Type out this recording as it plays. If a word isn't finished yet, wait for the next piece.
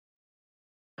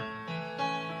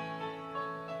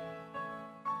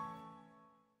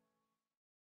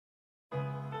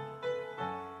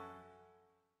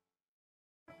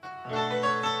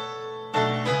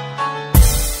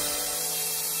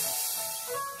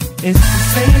It's the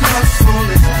same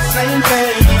hustle, it's the same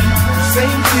thing, the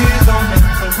same tears on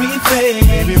everything.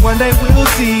 Maybe one day we'll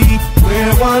see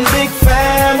we're one big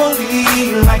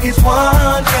family, like it's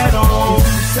one kettle. It's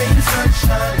the same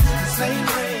sunshine, it's the same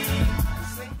rain.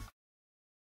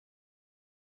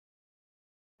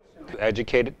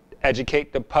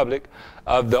 Educate the public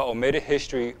of the omitted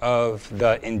history of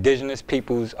the indigenous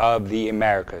peoples of the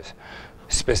Americas.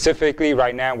 Specifically,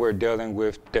 right now we're dealing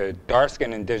with the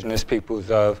dark-skinned indigenous peoples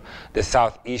of the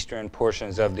southeastern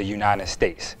portions of the United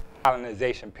States.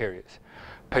 Colonization periods.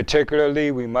 Particularly,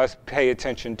 we must pay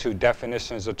attention to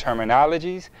definitions of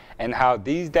terminologies and how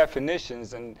these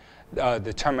definitions and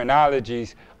the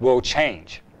terminologies will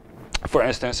change. For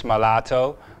instance,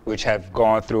 mulatto, which have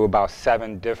gone through about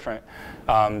 7 different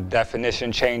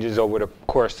definition changes over the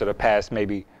course of the past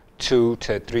maybe 200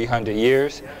 to 300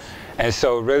 years. And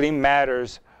so it really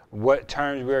matters what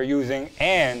terms we're using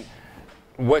and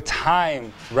what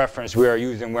time reference we are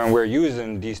using when we're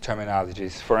using these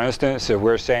terminologies. For instance, if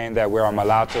we're saying that we're a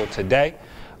mulatto today,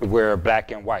 we're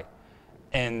black and white.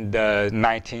 In the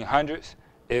 1900s,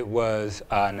 it was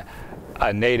a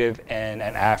native and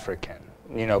an African.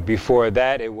 You know, before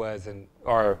that, it was in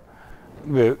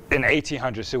the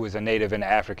 1800s, it was a native and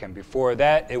African. Before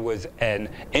that, it was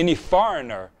any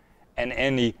foreigner and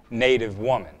any native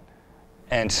woman.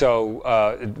 And so,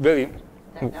 really,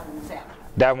 that one was after.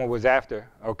 That one was after.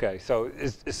 Okay, so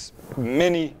it's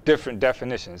many different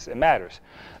definitions. It matters,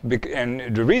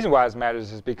 and the reason why it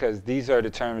matters is because these are the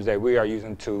terms that we are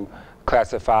using to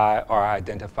classify or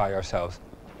identify ourselves.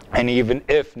 And even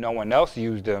if no one else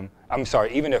used them, I'm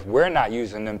sorry, even if we're not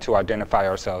using them to identify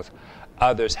ourselves,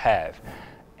 others have.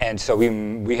 And so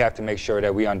we have to make sure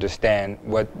that we understand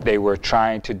what they were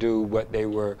trying to do, what they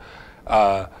were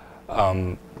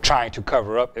trying to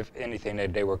cover up, if anything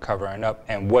that they were covering up,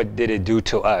 and what did it do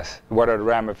to us? What are the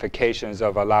ramifications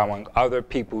of allowing other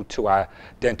people to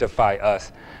identify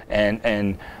us?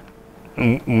 And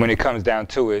when it comes down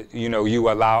to it, you know,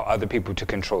 you allow other people to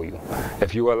control you.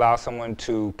 If you allow someone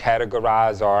to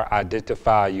categorize or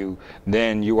identify you,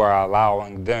 then you are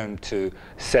allowing them to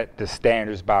set the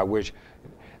standards by which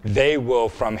they will,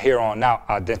 from here on out,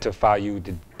 identify you,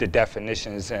 the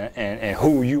definitions, and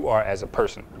who you are as a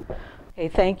person. Okay,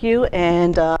 thank you.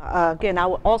 And again, I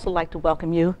would also like to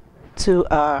welcome you to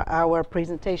our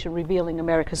presentation, Revealing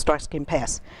America's Dark-Skinned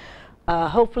Past.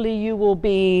 Hopefully you will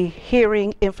be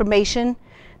hearing information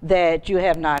that you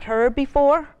have not heard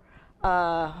before.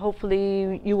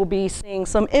 Hopefully you will be seeing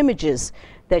some images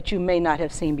that you may not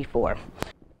have seen before.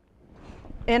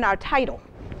 In our title,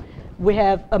 we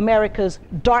have America's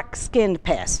Dark-Skinned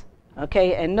Past.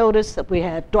 Okay, and notice that we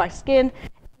have dark skin,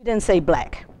 we didn't say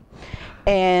black.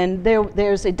 And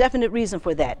there's a definite reason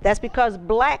for that. That's because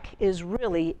black is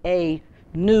really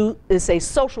it's a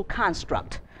social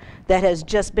construct that has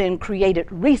just been created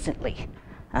recently,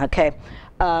 okay?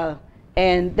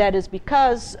 And that is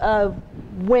because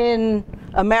when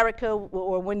America,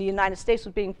 or when the United States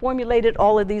was being formulated,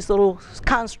 all of these little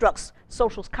constructs,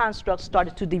 social constructs,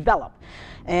 started to develop.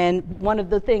 And one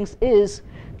of the things is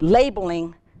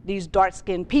labeling these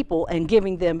dark-skinned people and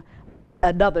giving them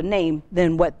another name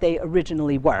than what they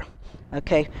originally were,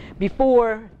 okay?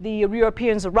 Before the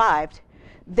Europeans arrived,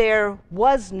 there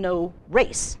was no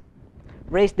race.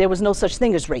 There was no such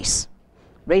thing as race.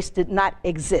 Race did not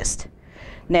exist.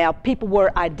 Now, people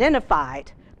were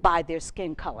identified by their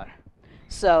skin color.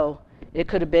 So it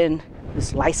could have been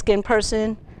this light-skinned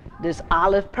person, this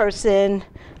olive person,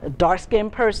 a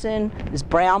dark-skinned person, this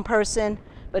brown person.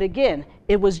 But again,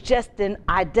 it was just an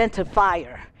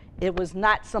identifier. It was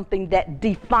not something that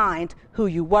defined who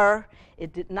you were.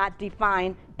 It did not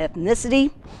define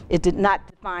ethnicity. It did not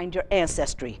define your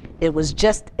ancestry. It was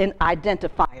just an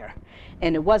identifier.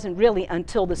 And it wasn't really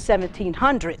until the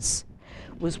 1700s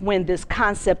was when this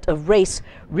concept of race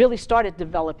really started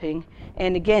developing.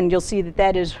 And again, you'll see that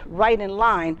that is right in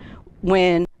line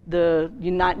when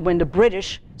the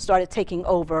British started taking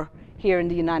over here in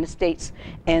the United States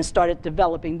and started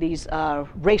developing these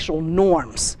racial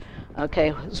norms.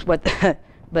 Okay, but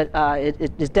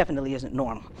it definitely isn't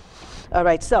normal. All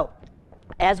right, so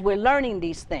as we're learning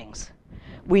these things,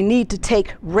 we need to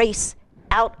take race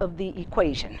out of the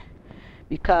equation,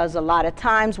 because a lot of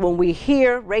times when we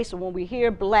hear race or when we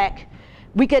hear black,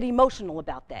 we get emotional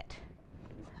about that.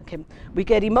 Okay, we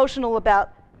get emotional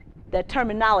about that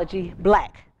terminology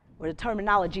black or the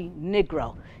terminology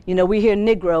Negro. You know, we hear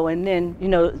Negro and then, you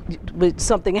know,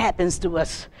 something happens to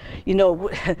us, you know,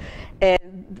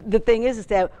 and the thing is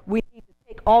that we need to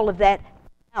take all of that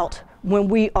out when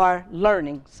we are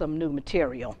learning some new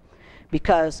material.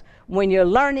 because when you're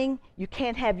learning, you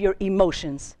can't have your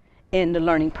emotions in the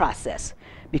learning process,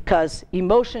 because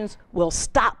emotions will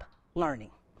stop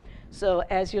learning. So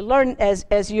as you learn,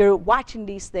 as you're watching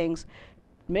these things,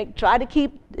 try to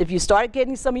keep, if you start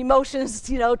getting some emotions,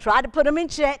 you know, try to put them in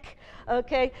check,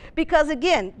 okay? Because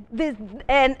again,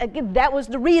 that was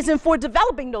the reason for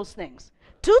developing those things,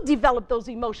 to develop those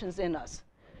emotions in us,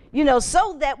 you know,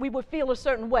 so that we would feel a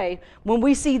certain way when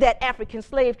we see that African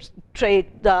slave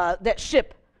trade, that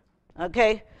ship,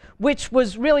 okay, which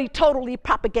was really totally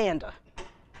propaganda.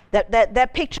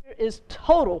 That picture is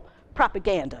total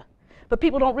propaganda. But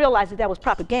people don't realize that that was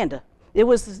propaganda.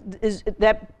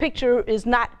 That picture is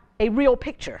not a real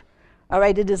picture, all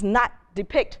right? It does not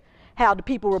depict how the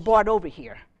people were brought over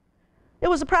here. It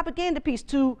was a propaganda piece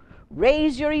to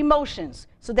raise your emotions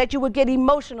so that you would get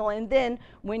emotional, and then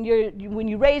when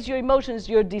you raise your emotions,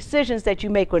 your decisions that you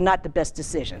make are not the best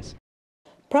decisions.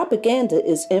 Propaganda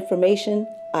is information,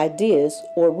 ideas,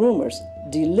 or rumors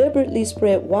deliberately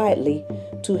spread widely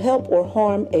to help or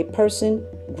harm a person,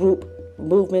 group,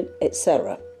 movement,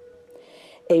 etc.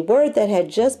 A word that had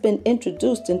just been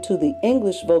introduced into the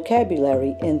English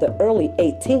vocabulary in the early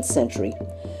 18th century,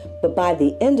 but by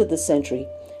the end of the century,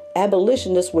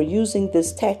 abolitionists were using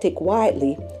this tactic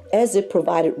widely as it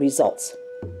provided results.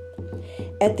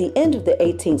 At the end of the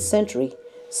 18th century,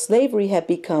 slavery had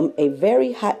become a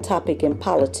very hot topic in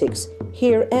politics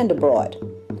here and abroad.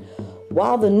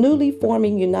 While the newly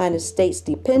forming United States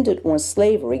depended on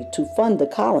slavery to fund the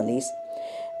colonies,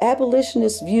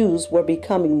 abolitionist views were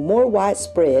becoming more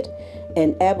widespread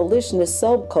and abolitionist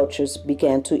subcultures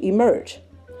began to emerge.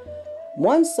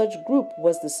 One such group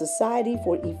was the Society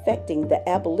for Effecting the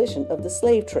Abolition of the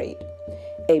Slave Trade,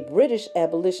 a British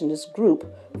abolitionist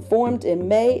group formed in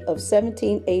May of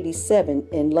 1787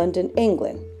 in London,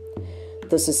 England.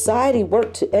 The society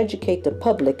worked to educate the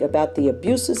public about the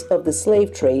abuses of the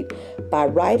slave trade by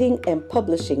writing and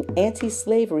publishing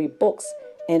anti-slavery books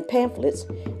and pamphlets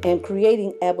and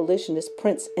creating abolitionist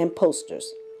prints and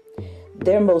posters.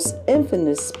 Their most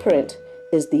infamous print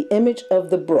is the image of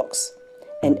the Brooks,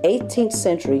 an 18th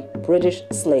century British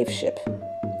slave ship.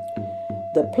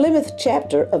 The Plymouth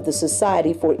chapter of the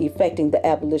Society for Effecting the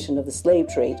Abolition of the Slave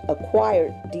Trade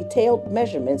acquired detailed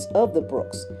measurements of the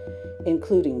Brooks,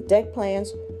 including deck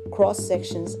plans,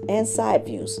 cross-sections, and side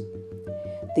views.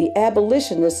 The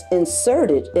abolitionists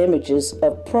inserted images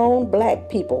of prone black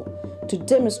people to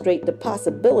demonstrate the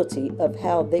possibility of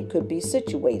how they could be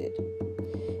situated.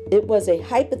 It was a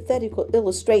hypothetical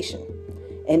illustration,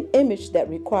 an image that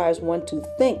requires one to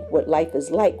think what life is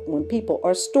like when people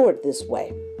are stored this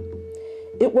way.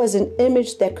 It was an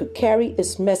image that could carry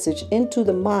its message into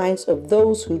the minds of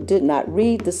those who did not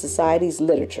read the society's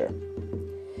literature.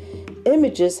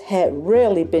 Images had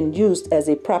rarely been used as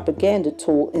a propaganda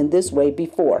tool in this way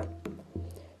before.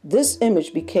 This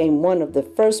image became one of the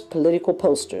first political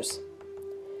posters.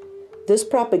 This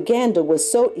propaganda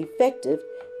was so effective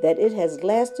that it has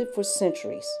lasted for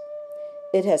centuries.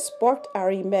 It has sparked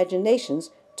our imaginations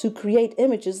to create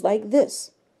images like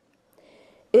this.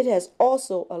 It has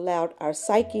also allowed our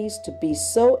psyches to be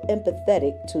so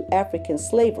empathetic to African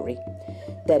slavery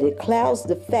that it clouds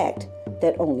the fact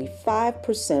that only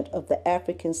 5% of the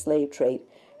African slave trade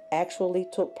actually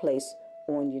took place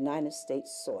on United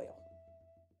States soil.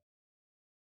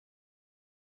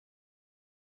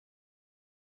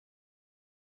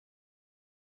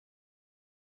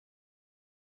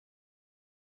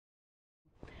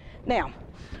 Now,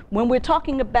 when we're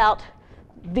talking about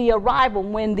the arrival,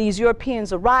 when these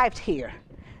Europeans arrived here,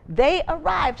 they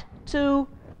arrived to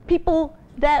people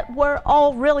that were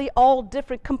all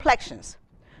different complexions.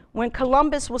 When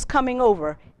Columbus was coming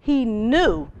over, he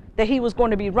knew that he was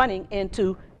going to be running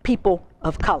into people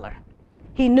of color.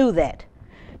 He knew that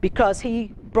because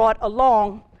he brought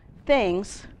along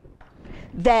things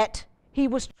that he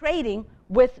was trading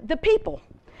with the people.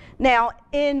 Now,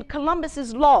 in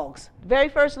Columbus's logs, very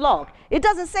first log, it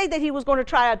doesn't say that he was going to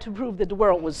try to prove that the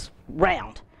world was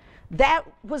round. That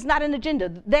was not an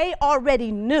agenda. They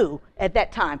already knew at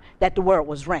that time that the world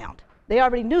was round. They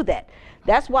already knew that.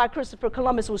 That's why Christopher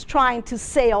Columbus was trying to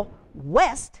sail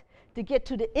west to get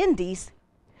to the Indies,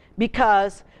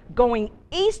 because going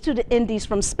east to the Indies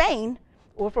from Spain,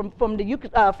 or from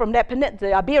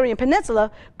the Iberian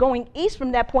Peninsula, going east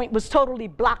from that point was totally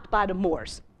blocked by the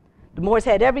Moors. The Moors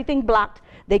had everything blocked.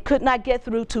 They could not get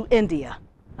through to India,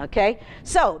 okay?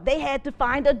 So they had to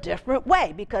find a different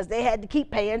way because they had to keep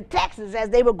paying taxes as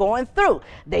they were going through.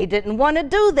 They didn't want to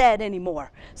do that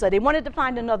anymore. So they wanted to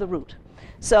find another route.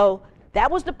 So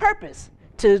that was the purpose,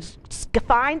 to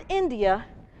find India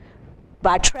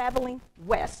by traveling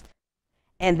west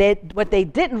And what they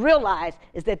didn't realize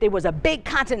is that there was a big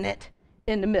continent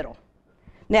in the middle.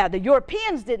 Now, the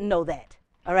Europeans didn't know that,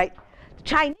 all right? The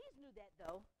Chinese knew that,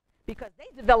 though, because they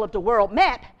developed a world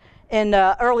map in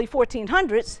the early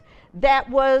 1400s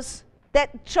that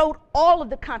showed all of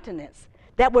the continents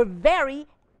that were very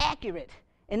accurate,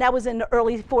 and that was in the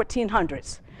early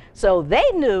 1400s. So they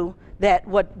knew that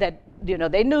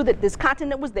they knew that this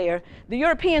continent was there. The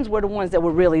Europeans were the ones that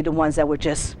were really the ones that were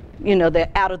just,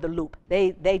 they're out of the loop.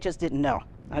 They just didn't know,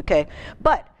 okay?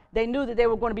 But they knew that they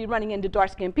were going to be running into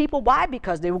dark-skinned people. Why?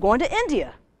 Because they were going to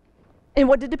India. And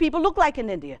what did the people look like in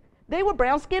India? They were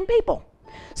brown-skinned people.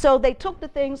 So they took the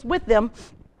things with them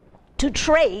to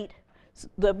trade.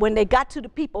 When they got to the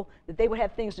people, that they would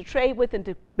have things to trade with and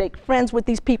to make friends with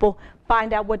these people,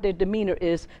 find out what their demeanor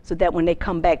is, so that when they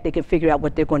come back, they can figure out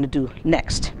what they're going to do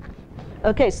next.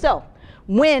 Okay, so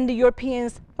when the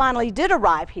Europeans finally did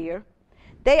arrive here,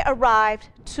 they arrived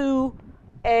to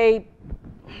a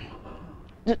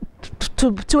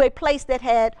place that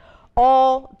had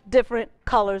all different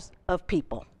colors of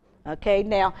people. Okay,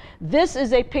 now this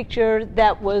is a picture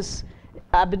that was,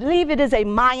 I believe it is a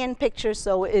Mayan picture,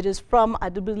 so it is from, I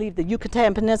do believe, the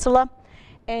Yucatan Peninsula,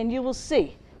 and you will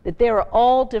see that there are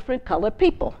all different colored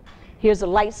people. Here's a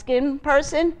light-skinned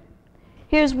person.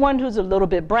 Here's one who's a little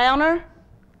bit browner.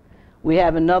 We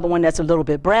have another one that's a little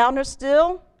bit browner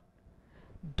still,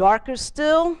 darker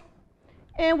still,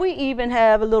 and we even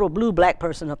have a little blue-black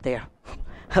person up there,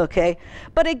 okay?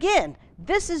 But again,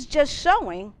 this is just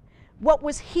showing what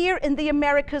was here in the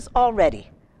Americas already,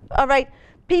 all right?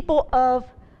 People of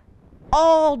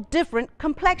all different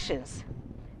complexions.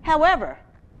 However,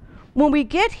 when we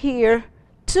get here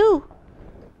to,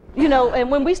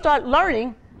 and when we start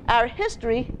learning our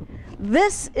history,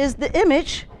 this is the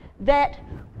image that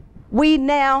we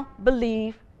now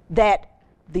believe that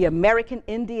the American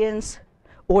Indians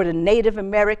or the Native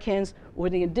Americans or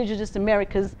the Indigenous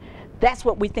Americans, that's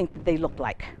what we think that they look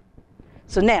like.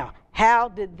 So now, how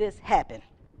did this happen?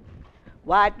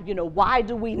 Why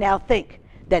do we now think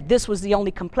that this was the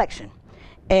only complexion?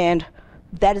 And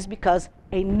that is because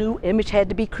a new image had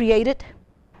to be created.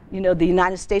 The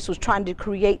United States was trying to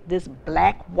create this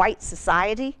black-white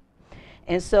society.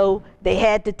 And so they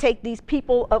had to take these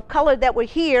people of color that were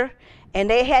here, and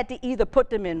they had to either put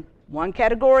them in one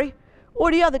category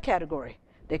or the other category.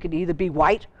 They could either be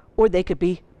white or they could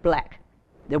be black.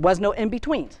 There was no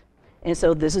in-betweens. And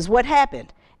so this is what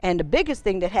happened. And the biggest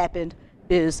thing that happened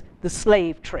is the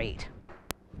slave trade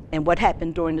and what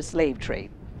happened during the slave trade.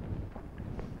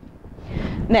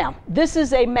 Now, this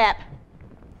is a map,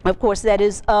 of course, that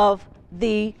is of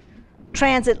the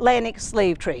transatlantic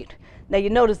slave trade. Now, you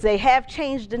notice they have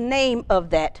changed the name of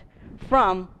that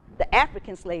from the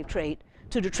African slave trade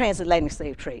to the transatlantic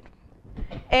slave trade.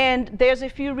 And there's a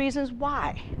few reasons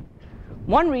why.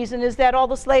 One reason is that all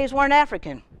the slaves weren't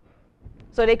African,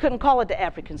 so they couldn't call it the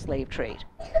African slave trade.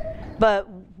 But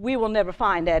we will never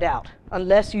find that out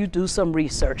unless you do some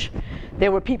research.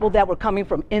 There were people that were coming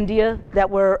from India that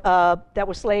were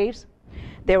slaves.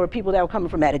 There were people that were coming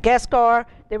from Madagascar.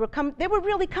 They were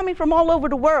really coming from all over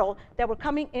the world that were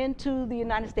coming into the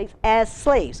United States as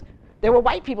slaves. There were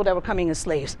white people that were coming as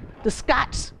slaves. The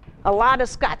Scots, a lot of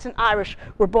Scots and Irish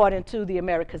were brought into the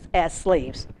Americas as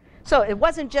slaves. So it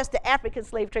wasn't just the African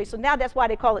slave trade. So now that's why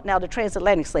they call it now the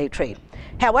transatlantic slave trade.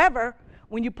 However,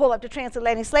 when you pull up the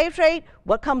transatlantic slave trade,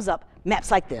 what comes up? Maps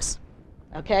like this,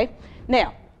 okay?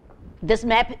 Now, this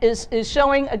map is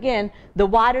showing, again, the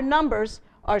wider numbers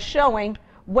are showing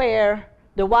where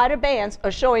the wider bands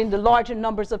are showing the larger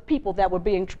numbers of people that were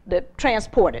being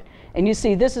transported. And you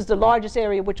see this is the largest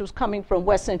area which was coming from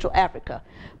West Central Africa.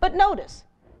 But notice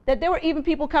that there were even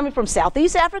people coming from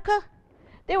Southeast Africa.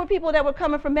 There were people that were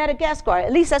coming from Madagascar.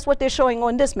 At least that's what they're showing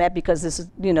on this map, because this is,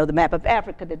 the map of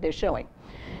Africa that they're showing.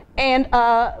 And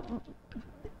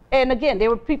again, there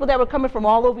were people that were coming from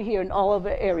all over here in all over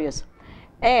areas.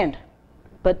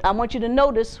 But I want you to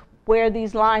notice where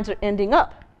these lines are ending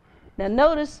up. Now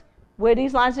notice where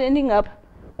these lines are ending up.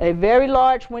 A very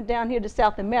large went down here to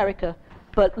South America,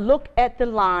 but look at the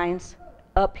lines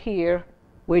up here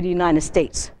where the United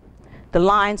States. The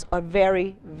lines are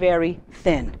very, very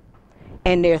thin.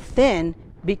 And they're thin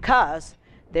because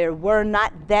there were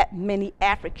not that many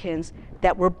Africans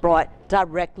that were brought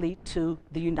directly to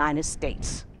the United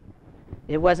States.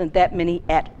 It wasn't that many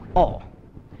at all.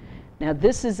 Now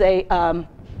this is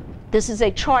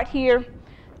a chart here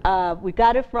We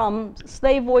got it from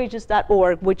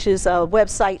slavevoyages.org, which is a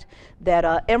website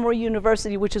that Emory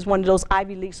University, which is one of those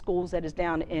Ivy League schools that is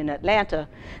down in Atlanta,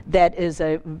 that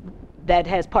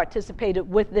has participated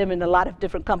with them in a lot of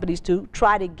different companies to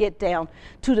try to get down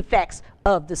to the facts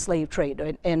of the slave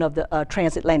trade and of the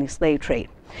transatlantic slave trade.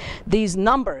 These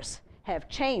numbers have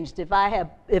changed. If I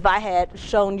had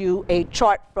shown you a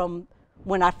chart from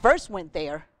when I first went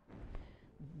there,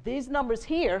 these numbers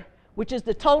here, which is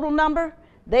the total number,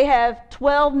 they have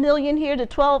 12 million here, the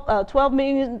 12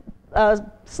 million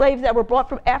slaves that were brought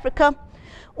from Africa.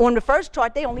 On the first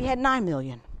chart, they only had 9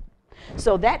 million.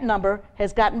 So that number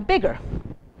has gotten bigger.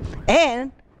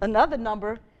 And another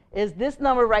number is this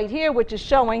number right here, which is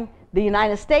showing the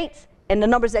United States and the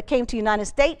numbers that came to the United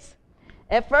States.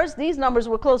 At first, these numbers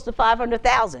were close to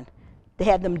 500,000. They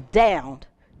had them down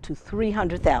to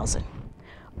 300,000.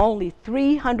 Only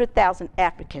 300,000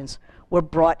 Africans were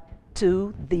brought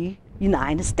to the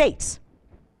United States.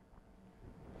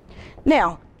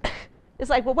 Now, it's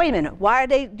like, well, wait a minute. Why are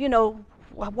they,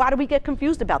 why do we get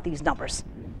confused about these numbers?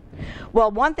 Well,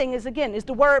 one thing is, again, is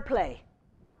the wordplay.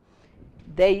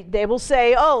 They will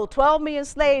say, oh, 12 million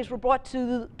slaves were brought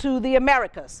to the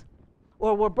Americas,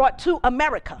 or were brought to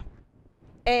America.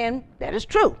 And that is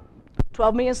true.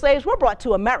 12 million slaves were brought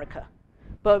to America.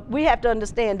 But we have to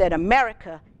understand that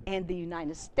America and the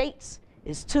United States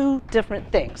is two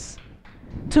different things.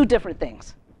 Two different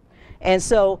things. And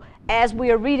so as we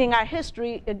are reading our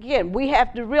history, again, we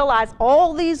have to realize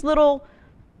all these little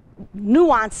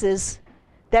nuances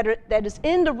that is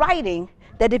in the writing,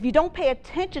 that if you don't pay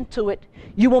attention to it,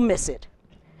 you will miss it.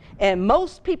 And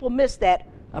most people miss that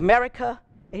America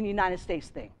and the United States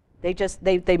thing.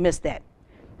 They miss that.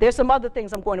 There's some other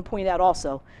things I'm going to point out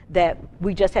also that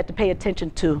we just have to pay attention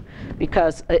to,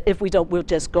 because if we don't, we'll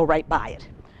just go right by it.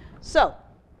 So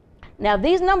now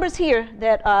these numbers here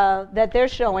that they're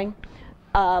showing,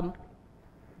 and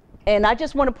I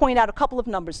just want to point out a couple of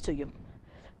numbers to you.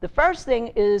 The first thing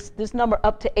is this number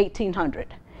up to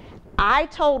 1800. I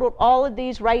totaled all of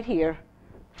these right here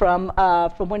from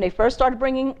when they first started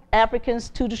bringing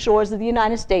Africans to the shores of the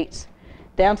United States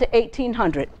down to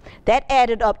 1800. That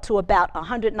added up to about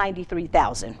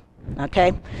 193,000,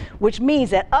 okay? Which means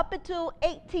that up until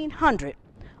 1800,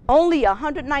 only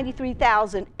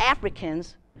 193,000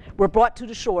 Africans were brought to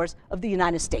the shores of the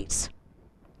United States.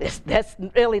 That's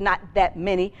really not that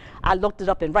many. I looked it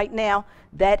up, and right now,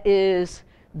 that is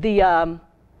the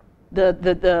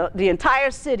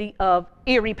entire city of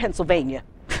Erie, Pennsylvania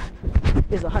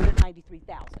is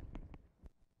 193,000.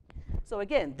 So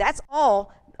again, that's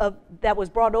all that was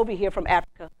brought over here from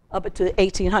Africa up to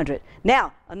 1800.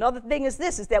 Now, another thing is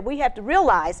this, is that we have to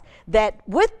realize that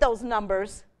with those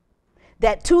numbers,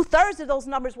 that 2/3 of those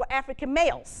numbers were African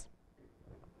males.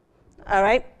 All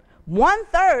right?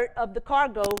 1/3 of the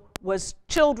cargo was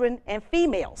children and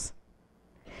females.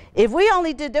 If we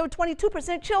only did, there were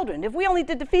 22% children. If we only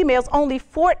did the females, only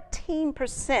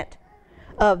 14%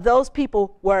 of those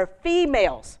people were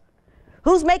females.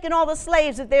 Who's making all the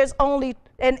slaves if there's only,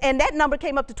 and that number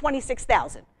came up to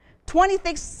 26,000.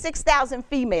 26,000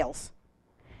 females.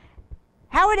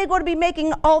 How are they going to be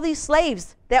making all these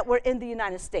slaves that were in the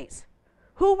United States?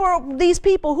 Who were these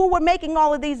people who were making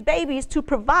all of these babies to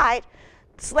provide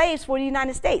slaves for the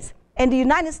United States? And the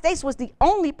United States was the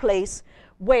only place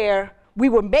where we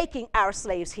were making our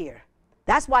slaves here.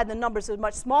 That's why the numbers are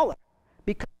much smaller,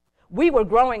 because we were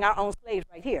growing our own slaves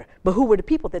right here. But who were the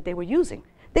people that they were using?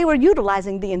 They were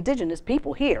utilizing the indigenous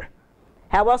people here.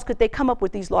 How else could they come up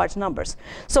with these large numbers?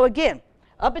 So again,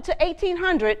 up until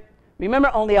 1800, remember,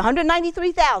 only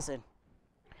 193,000.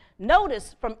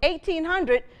 Notice from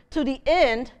 1800 to the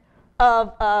end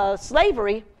of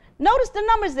slavery, notice the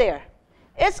numbers there.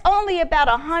 It's only about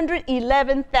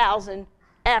 111,000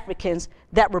 Africans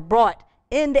that were brought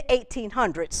in the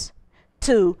 1800s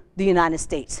to the United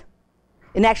States.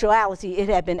 In actuality, it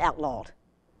had been outlawed.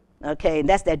 Okay, and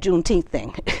that's that Juneteenth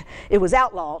thing. It was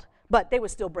outlawed, but they were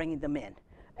still bringing them in.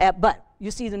 But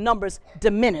you see the numbers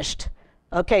diminished,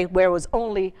 okay, where it was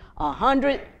only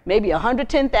 100, maybe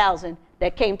 110,000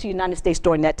 that came to the United States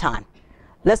during that time.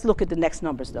 Let's look at the next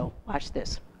numbers, though. Watch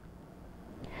this.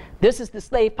 This is the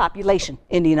slave population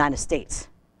in the United States.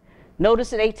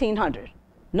 Notice at 1800.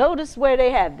 Notice where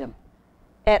they have them.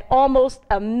 At almost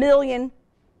 1 million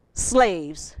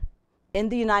slaves in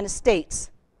the United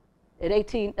States in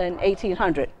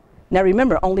 1800. Now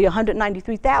remember, only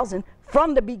 193,000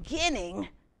 from the beginning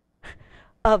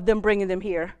of them bringing them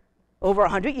here, over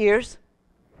 100 years.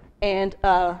 And,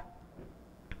 but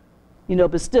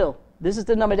still, this is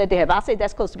the number that they have. I'll say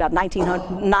that's close to about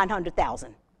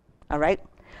 900,000, all right?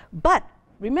 But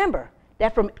remember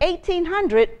that from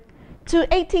 1800 to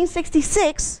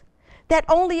 1866 that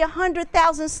only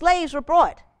 100,000 slaves were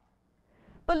brought.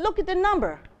 But look at the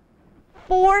number,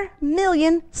 4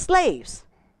 million slaves.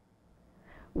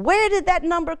 Where did that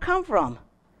number come from?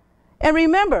 And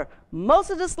remember, most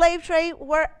of the slave trade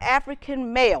were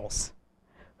African males.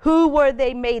 Who were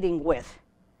they mating with?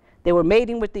 They were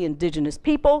mating with the indigenous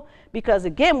people because,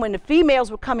 again, when the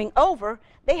females were coming over,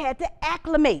 they had to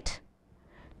acclimate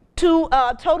to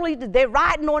they're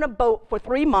riding on a boat for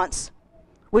 3 months,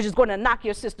 which is going to knock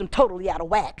your system totally out of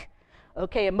whack.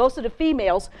 Okay, and most of the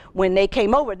females, when they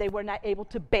came over, they were not able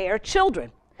to bear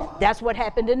children. That's what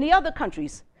happened in the other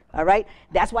countries, all right?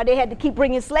 That's why they had to keep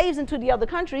bringing slaves into the other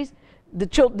countries.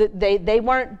 They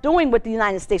weren't doing what the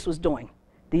United States was doing.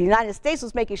 The United States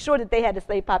was making sure that they had a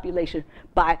slave population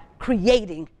by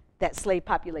creating that slave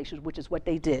population, which is what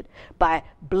they did, by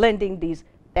blending these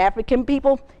African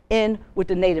people in with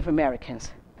the Native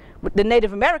Americans. The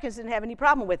Native Americans didn't have any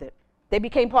problem with it. They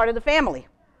became part of the family.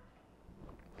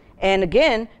 And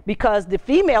again, because the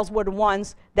females were the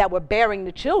ones that were bearing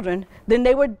the children, then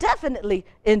they were definitely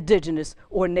indigenous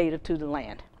or native to the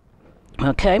land.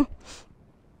 Okay?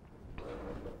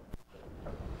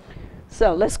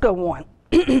 So let's go on.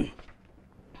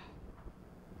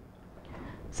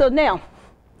 So now,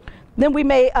 then we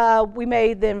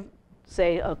may then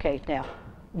say, okay, now,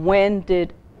 when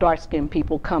did dark-skinned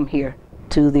people come here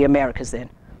to the Americas then?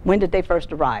 When did they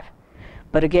first arrive?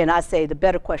 But again, I say the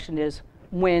better question is,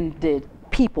 when did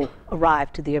people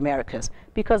arrive to the Americas?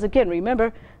 Because again,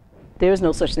 remember, there is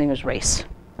no such thing as race,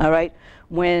 all right?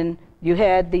 When you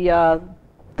had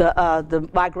the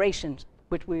migrations,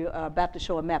 which we are about to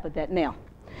show a map of that now.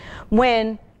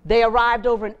 When they arrived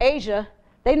over in Asia,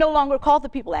 they no longer called the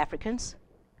people Africans.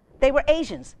 They were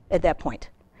Asians at that point.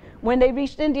 When they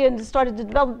reached India and started to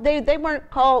develop, they weren't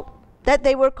called that,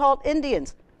 they were called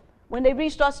Indians. When they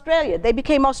reached Australia, they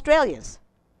became Australians.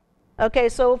 Okay,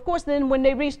 so of course then when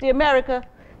they reached the America,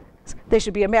 they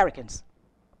should be Americans.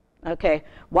 Okay,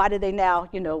 why do they now,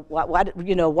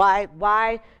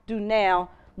 why do now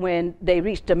when they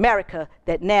reached America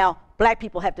that now black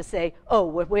people have to say, oh,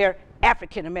 we're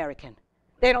African American?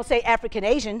 They don't say African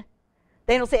Asian.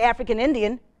 They don't say African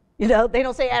Indian. They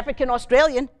don't say African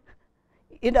Australian.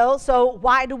 So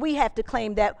why do we have to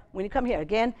claim that when you come here?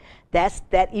 Again, that's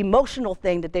that emotional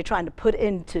thing that they're trying to put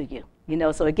into you.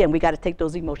 So again, we got to take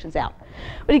those emotions out.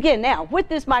 But again, now, with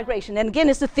this migration, and again,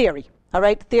 it's a theory, all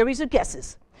right? The theories are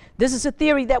guesses. This is a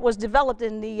theory that was developed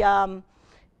in the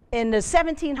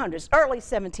 1700s, early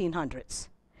 1700s.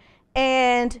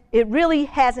 And it really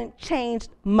hasn't changed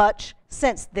much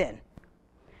since then.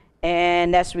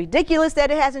 And that's ridiculous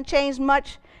that it hasn't changed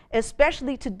much,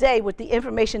 especially today with the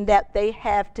information that they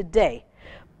have today.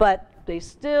 But they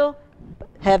still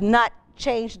have not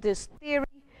changed this theory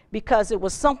because it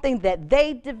was something that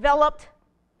they developed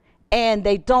and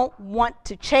they don't want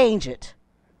to change it.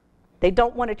 They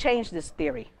don't want to change this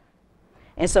theory.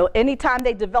 And so anytime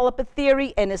they develop a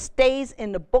theory and it stays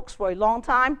in the books for a long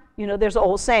time, there's an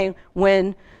old saying,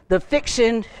 when the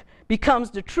fiction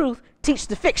becomes the truth, teach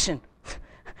the fiction.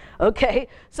 Okay,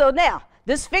 so now,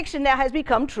 this fiction now has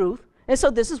become truth, and so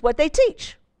this is what they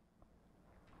teach.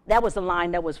 That was a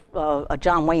line that was a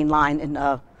John Wayne line in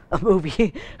a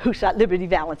movie, Who Shot Liberty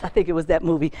Valance? I think it was that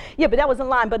movie. Yeah, but that was a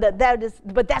line, but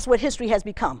that's what history has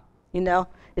become,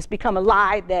 It's become a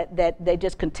lie that they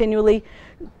just continually,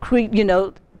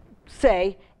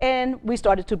 say, and we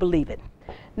started to believe it.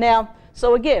 Now,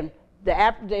 so again,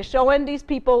 they're showing these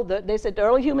people, they said the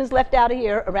early humans left out of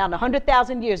here around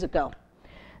 100,000 years ago.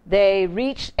 They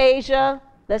reached Asia,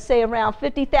 let's say around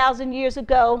 50,000 years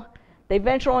ago. They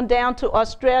venture on down to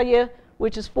Australia,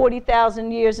 which is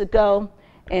 40,000 years ago.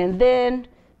 And then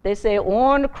they say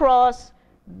on across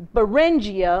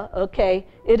Beringia, okay,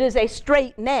 it is a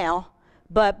strait now,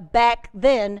 but back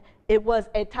then it was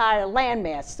a entire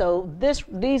landmass. So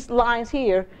these lines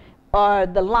here are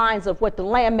the lines of what the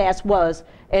landmass was,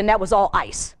 and that was all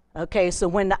ice. Okay, so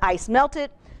when the ice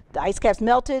melted, the ice caps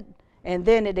melted, and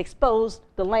then it exposed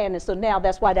the land, and so now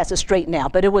that's why that's a strait now.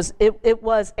 But it was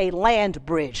a land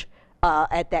bridge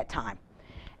at that time.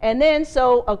 And then,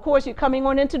 so of course, you're coming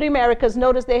on into the Americas.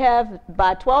 Notice they have,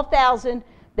 by 12,000,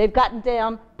 they've gotten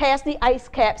down past the ice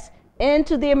caps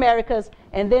into the Americas,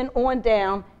 and then on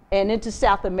down and into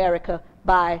South America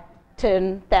by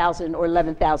 10,000 or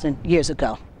 11,000 years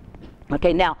ago.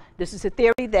 Okay, now, this is a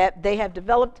theory that they have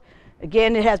developed.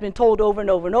 Again, it has been told over and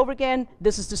over and over again.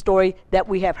 This is the story that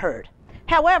we have heard.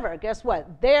 However, guess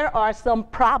what? There are some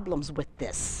problems with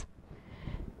this.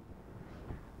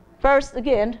 First,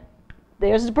 again,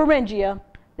 there's the Beringia.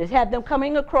 They had them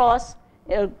coming across,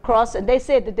 and they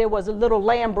said that there was a little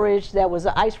land bridge that was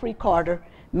an ice-free corridor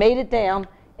made it down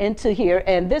into here.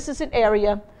 And this is an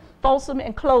area, Folsom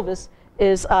and Clovis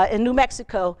is in New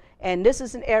Mexico, and this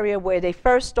is an area where they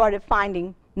first started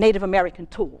finding Native American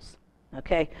tools.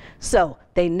 Okay, so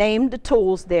they named the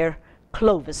tools their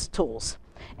Clovis tools.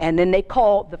 And then they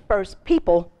called the first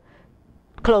people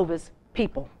Clovis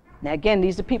people. Now again,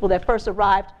 these are people that first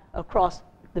arrived across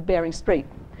the Bering Strait.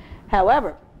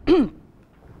 However,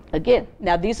 again,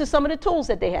 now these are some of the tools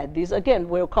that they had. These again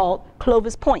were called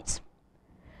Clovis points.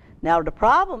 Now the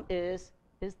problem is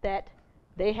that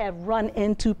they have run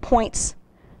into points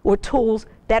or tools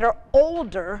that are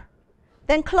older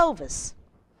than Clovis.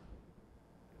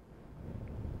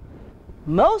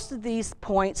 Most of these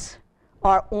points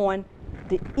are on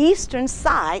the eastern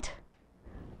side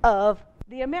of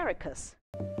the Americas.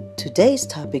 Today's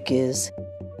topic is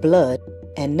blood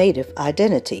and Native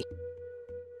identity.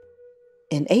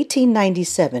 In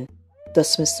 1897, the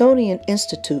Smithsonian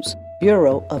Institute's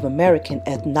Bureau of American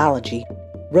Ethnology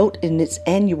wrote in its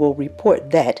annual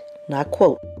report that, and I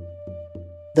quote,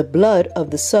 "The blood of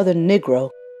the Southern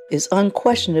Negro is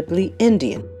unquestionably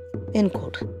Indian," end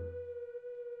quote.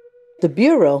 The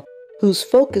Bureau, whose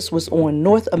focus was on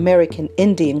North American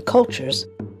Indian cultures,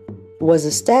 was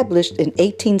established in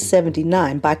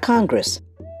 1879 by Congress.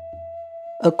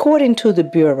 According to the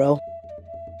Bureau,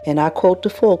 and I quote the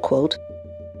full quote,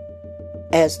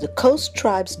 "As the coast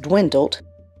tribes dwindled,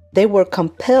 they were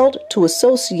compelled to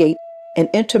associate and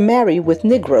intermarry with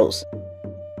Negroes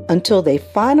until they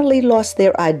finally lost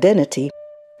their identity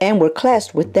and were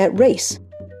classed with that race,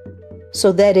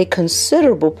 so that a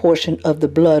considerable portion of the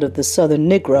blood of the Southern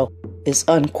Negro is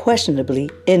unquestionably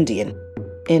Indian,"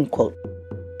 end quote.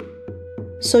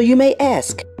 So you may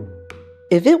ask,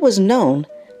 if it was known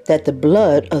that the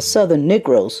blood of Southern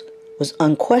Negroes was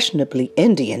unquestionably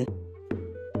Indian,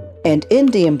 and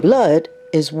Indian blood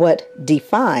is what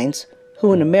defines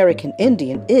who an American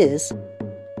Indian is,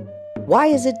 why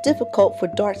is it difficult for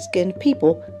dark-skinned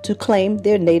people to claim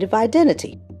their Native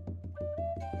identity?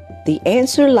 The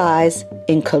answer lies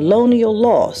in colonial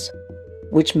laws,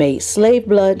 which made slave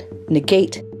blood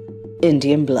negate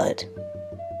Indian blood.